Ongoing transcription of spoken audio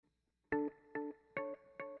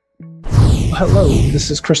Hello,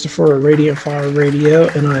 this is Christopher at Radiant Fire Radio,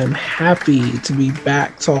 and I am happy to be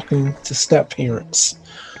back talking to step parents.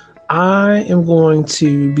 I am going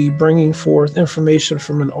to be bringing forth information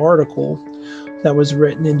from an article that was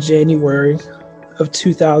written in January of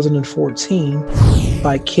 2014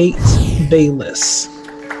 by Kate Bayless.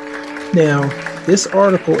 Now, this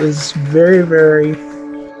article is very, very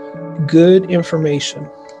good information,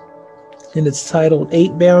 and it's titled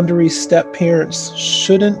 8 Boundaries Step Parents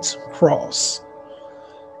Shouldn't Cross.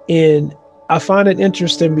 And I find it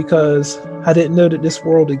interesting because I didn't know that this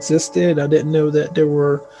world existed. I didn't know that there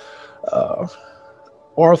were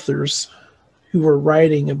authors who were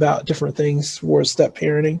writing about different things for step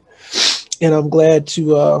parenting. And I'm glad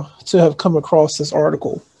to have come across this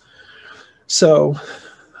article. So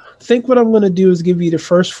I think what I'm going to do is give you the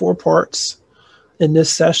first 4 parts in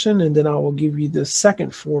this session, and then I will give you the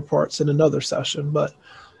second 4 parts in another session. But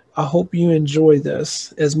I hope you enjoy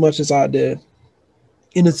this as much as I did.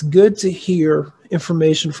 And it's good to hear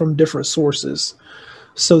information from different sources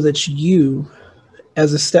so that you,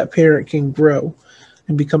 as a step parent, can grow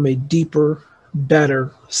and become a deeper,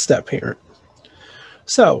 better step parent.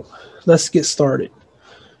 So let's get started.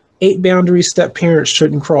 8 boundaries step parents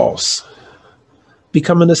shouldn't cross.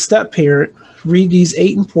 Becoming a step parent, read these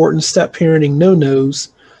 8 important step parenting no-nos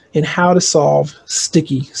and how to solve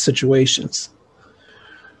sticky situations.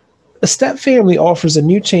 A step family offers a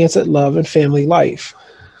new chance at love and family life,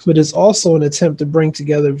 but is also an attempt to bring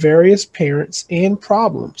together various parents and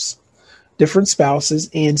problems, different spouses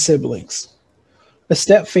and siblings. A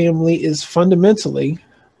step family is a fundamentally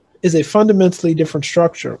different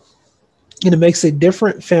structure, and it makes a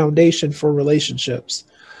different foundation for relationships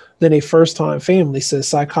than a first-time family, says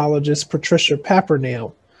psychologist Patricia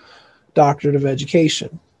Pappernell, Doctorate of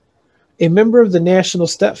Education. A member of the National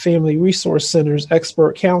Step Family Resource Center's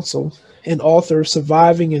Expert Council and author of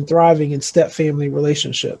Surviving and Thriving in Step Family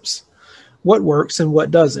Relationships: What Works and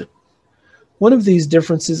What Doesn't. One of these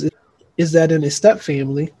differences is that in a step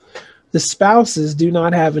family, the spouses do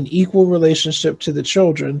not have an equal relationship to the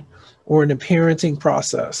children or in a parenting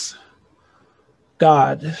process.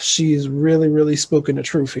 God, she is really, really spoken the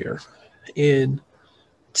truth here. And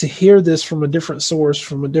to hear this from a different source,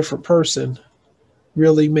 from a different person,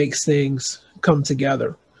 really makes things come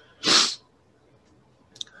together.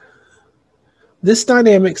 This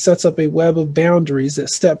dynamic sets up a web of boundaries that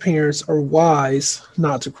step parents are wise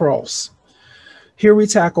not to cross. Here we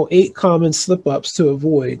tackle 8 common slip-ups to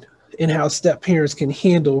avoid and how step parents can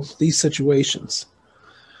handle these situations.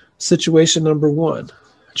 Situation number 1,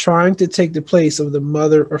 trying to take the place of the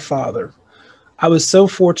mother or father. I was so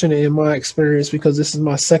fortunate in my experience, because this is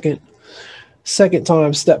my second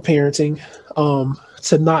time step parenting,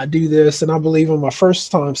 to not do this. And I believe on my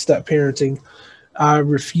first time step parenting, I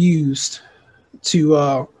refused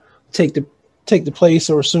to take the place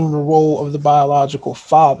or assume the role of the biological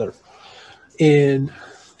father. And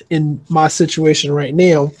in my situation right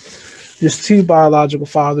now, there's 2 biological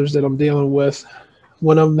fathers that I'm dealing with.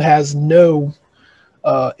 One of them has no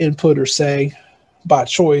input or say by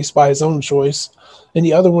his own choice, and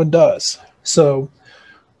the other one does. So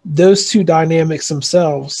those 2 dynamics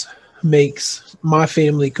themselves makes my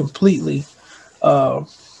family completely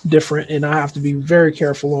different, and I have to be very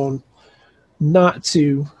careful on not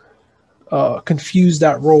to confuse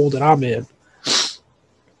that role that I'm in.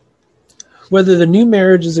 Whether the new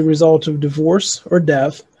marriage is a result of divorce or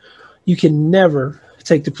death, you can never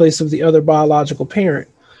take the place of the other biological parent,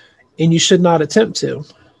 and you should not attempt to.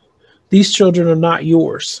 These children are not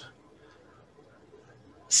yours,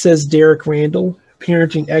 says Derek Randall,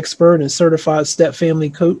 parenting expert and certified step family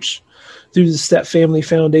coach through the Step Family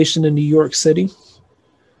Foundation in New York City.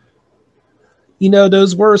 You know,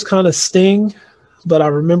 those words kind of sting, but I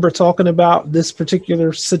remember talking about this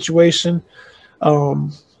particular situation.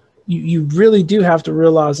 You really do have to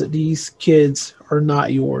realize that these kids are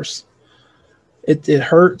not yours. It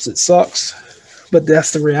hurts, it sucks, but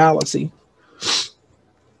that's the reality.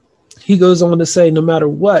 He goes on to say, no matter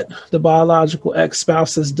what the biological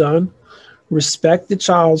ex-spouse has done, respect the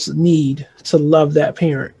child's need to love that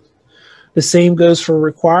parent. The same goes for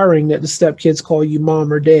requiring that the stepkids call you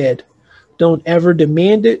mom or dad. Don't ever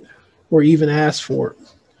demand it or even ask for it.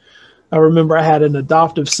 I remember I had an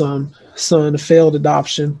adoptive son, a failed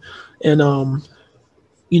adoption. And,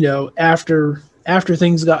 after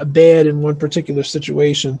things got bad in one particular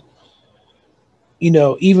situation,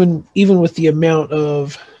 even with the amount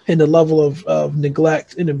of and the level of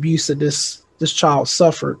neglect and abuse that this child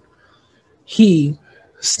suffered, he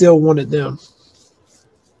still wanted them.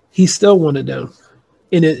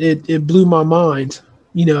 And it blew my mind.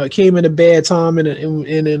 It came at a bad time and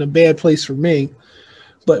in a bad place for me.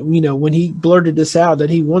 But, when he blurted this out that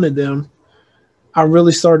he wanted them, I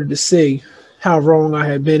really started to see how wrong I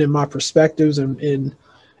had been in my perspectives and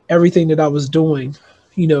everything that I was doing,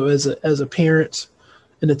 as a parent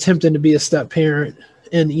and attempting to be a step parent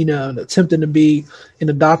and, attempting to be an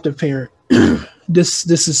adoptive parent. This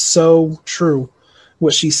is so true,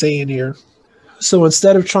 what she's saying here. So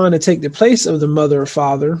instead of trying to take the place of the mother or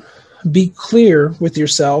father, be clear with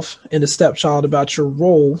yourself and the stepchild about your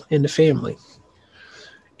role in the family.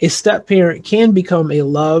 A step parent can become a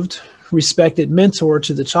loved, respected mentor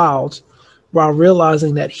to the child while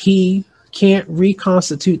realizing that he can't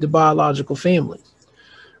reconstitute the biological family.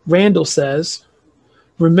 Randall says,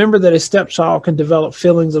 remember that a stepchild can develop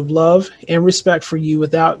feelings of love and respect for you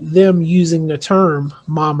without them using the term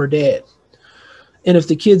mom or dad. And if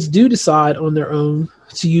the kids do decide on their own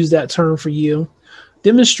to use that term for you,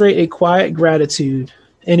 demonstrate a quiet gratitude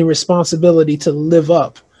and a responsibility to live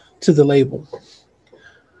up to the label.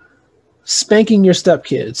 Spanking your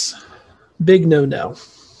stepkids. Big no-no.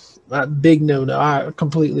 Big no-no. I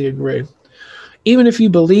completely agree. Even if you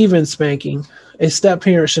believe in spanking, a step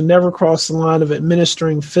parent should never cross the line of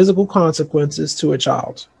administering physical consequences to a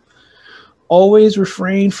child. Always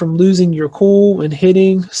refrain from losing your cool and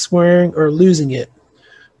hitting, swearing, or losing it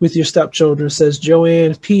with your stepchildren, says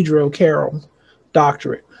Joanne Pedro Carroll,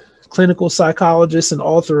 doctorate, clinical psychologist and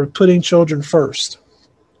author of Putting Children First.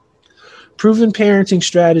 Proven parenting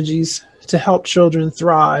strategies to help children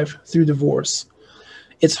thrive through divorce.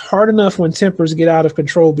 It's hard enough when tempers get out of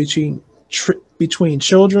control between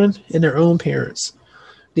children and their own parents.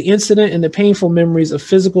 The incident and the painful memories of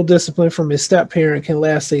physical discipline from a step-parent can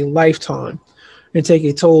last a lifetime and take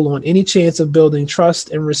a toll on any chance of building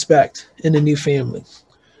trust and respect in a new family.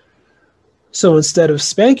 So instead of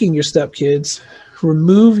spanking your stepkids,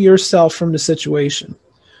 remove yourself from the situation.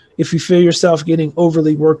 If you feel yourself getting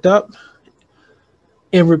overly worked up,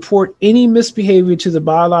 and report any misbehavior to the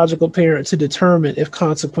biological parent to determine if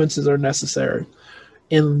consequences are necessary.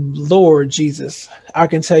 And Lord Jesus, I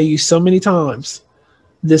can tell you so many times,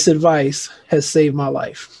 this advice has saved my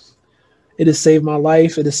life. It has saved my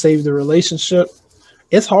life. It has saved the relationship.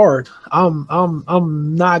 It's hard. I'm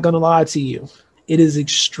not going to lie to you. It is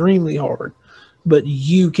extremely hard, but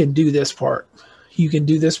you can do this part. You can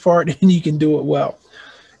do this part and you can do it well.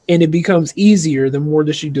 And it becomes easier the more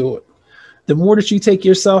that you do it. The more that you take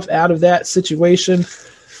yourself out of that situation,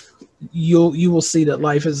 you will see that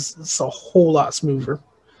life is a whole lot smoother.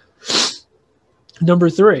 Number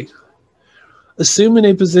 3, assuming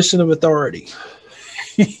a position of authority.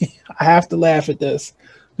 I have to laugh at this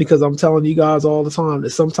because I'm telling you guys all the time that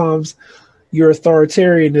sometimes your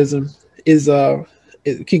authoritarianism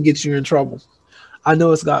it can get you in trouble. I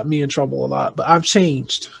know it's got me in trouble a lot, but I've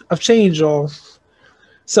changed. Y'all.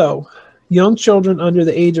 So young children under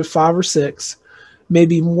the age of 5 or 6 may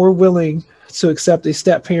be more willing to accept a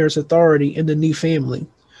step-parent's authority in the new family,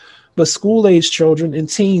 but school-age children and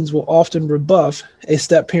teens will often rebuff a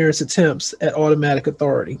step-parent's attempts at automatic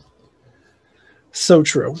authority. So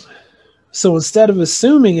true. So instead of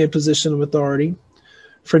assuming a position of authority,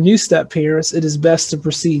 for new step-parents, it is best to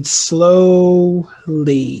proceed slowly,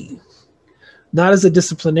 not as a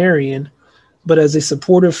disciplinarian, but as a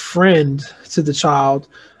supportive friend to the child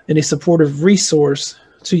and a supportive resource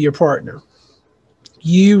to your partner.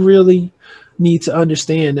 You really need to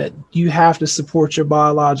understand that you have to support your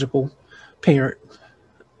biological parent.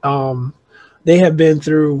 They have been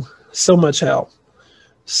through so much hell,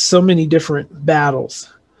 so many different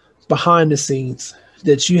battles behind the scenes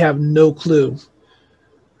that you have no clue.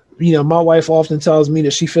 My wife often tells me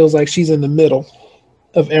that she feels like she's in the middle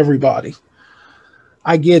of everybody.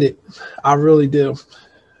 I get it. I really do.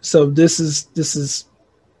 So this is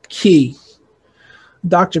key.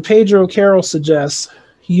 Dr. Pedro Carroll suggests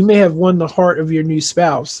you may have won the heart of your new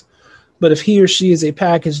spouse, but if he or she is a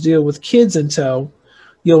package deal with kids in tow,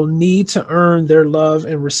 you'll need to earn their love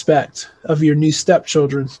and respect of your new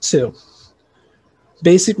stepchildren too.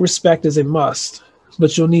 Basic respect is a must,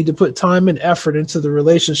 but you'll need to put time and effort into the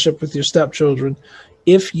relationship with your stepchildren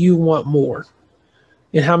if you want more.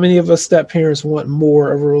 And how many of us step parents want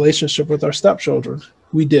more of a relationship with our stepchildren?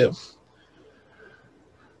 We do.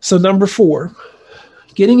 So number 4,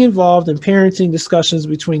 getting involved in parenting discussions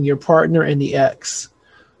between your partner and the ex.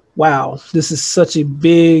 Wow, this is such a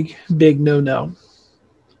big, big no-no.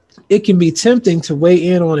 It can be tempting to weigh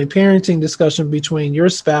in on a parenting discussion between your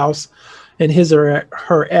spouse and his or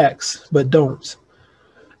her ex, but don't.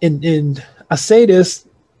 And I say this,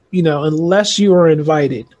 unless you are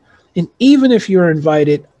invited. And even if you're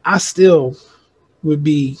invited, I still would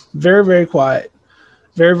be very, very quiet,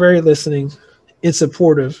 very, very listening and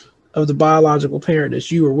supportive of the biological parent that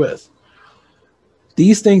you were with.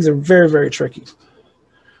 These things are very, very tricky.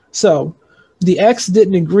 So the ex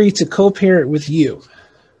didn't agree to co-parent with you.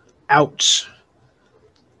 Ouch.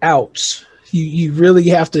 Ouch. You really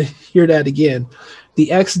have to hear that again.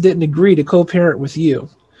 The ex didn't agree to co-parent with you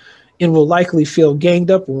and will likely feel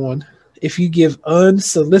ganged up on if you give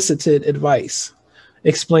unsolicited advice,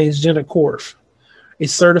 explains Jenna Korf, a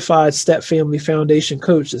certified Step Family Foundation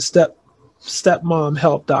coach at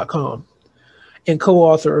stepmomhelp.com and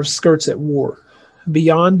co-author of Skirts at War,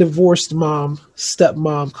 Beyond Divorced Mom,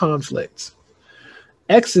 Stepmom Conflicts.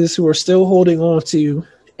 Exes who are still holding on to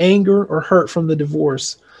anger or hurt from the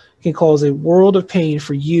divorce can cause a world of pain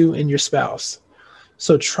for you and your spouse.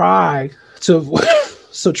 So try to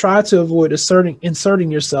avoid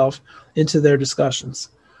inserting yourself into their discussions.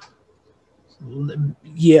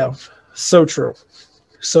 Yeah, so true.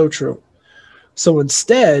 So true. So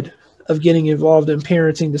instead of getting involved in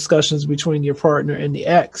parenting discussions between your partner and the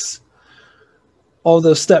ex,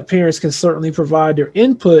 although step parents can certainly provide their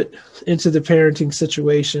input into the parenting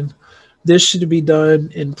situation, this should be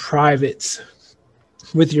done in private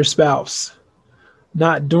with your spouse,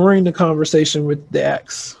 not during the conversation with the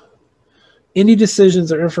ex. Any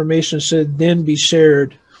decisions or information should then be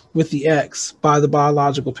shared with the ex by the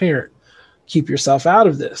biological parent. Keep yourself out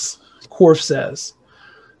of this, Korf says.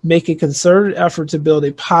 Make a concerted effort to build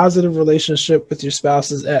a positive relationship with your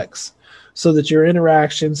spouse's ex so that your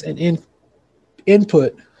interactions and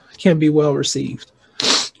input can be well received.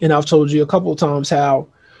 And I've told you a couple of times how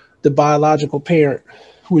the biological parent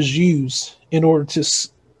was used in order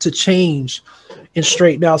to change and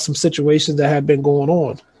straighten out some situations that had been going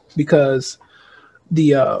on, because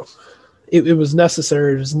it was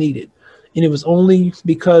necessary, it was needed. And it was only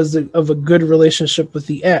because of a good relationship with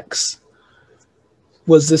the ex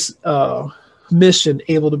was this mission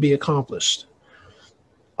able to be accomplished.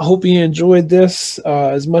 I hope you enjoyed this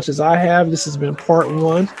as much as I have. This has been part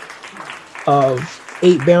 1 of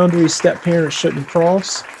 8 boundaries step parents shouldn't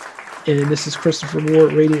cross. And this is Christopher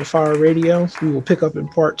Ward, Radiant Fire Radio. We will pick up in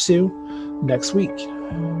part 2 next week.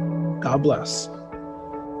 God bless.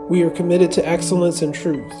 We are committed to excellence and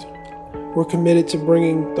truth. We're committed to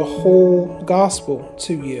bringing the whole gospel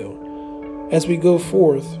to you as we go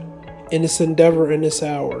forth in this endeavor in this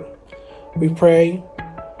hour. We pray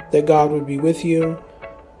that God would be with you,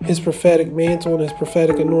 His prophetic mantle and His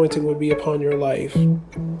prophetic anointing would be upon your life.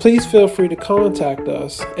 Please feel free to contact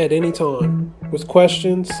us at any time with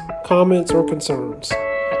questions, comments, or concerns.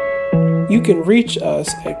 You can reach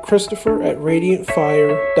us at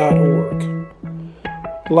Christopher@radiantfire.org.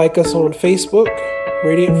 Like us on Facebook,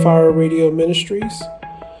 Radiant Fire Radio Ministries,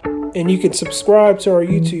 and you can subscribe to our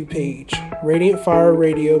YouTube page, Radiant Fire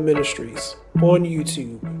Radio Ministries, on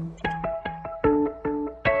YouTube.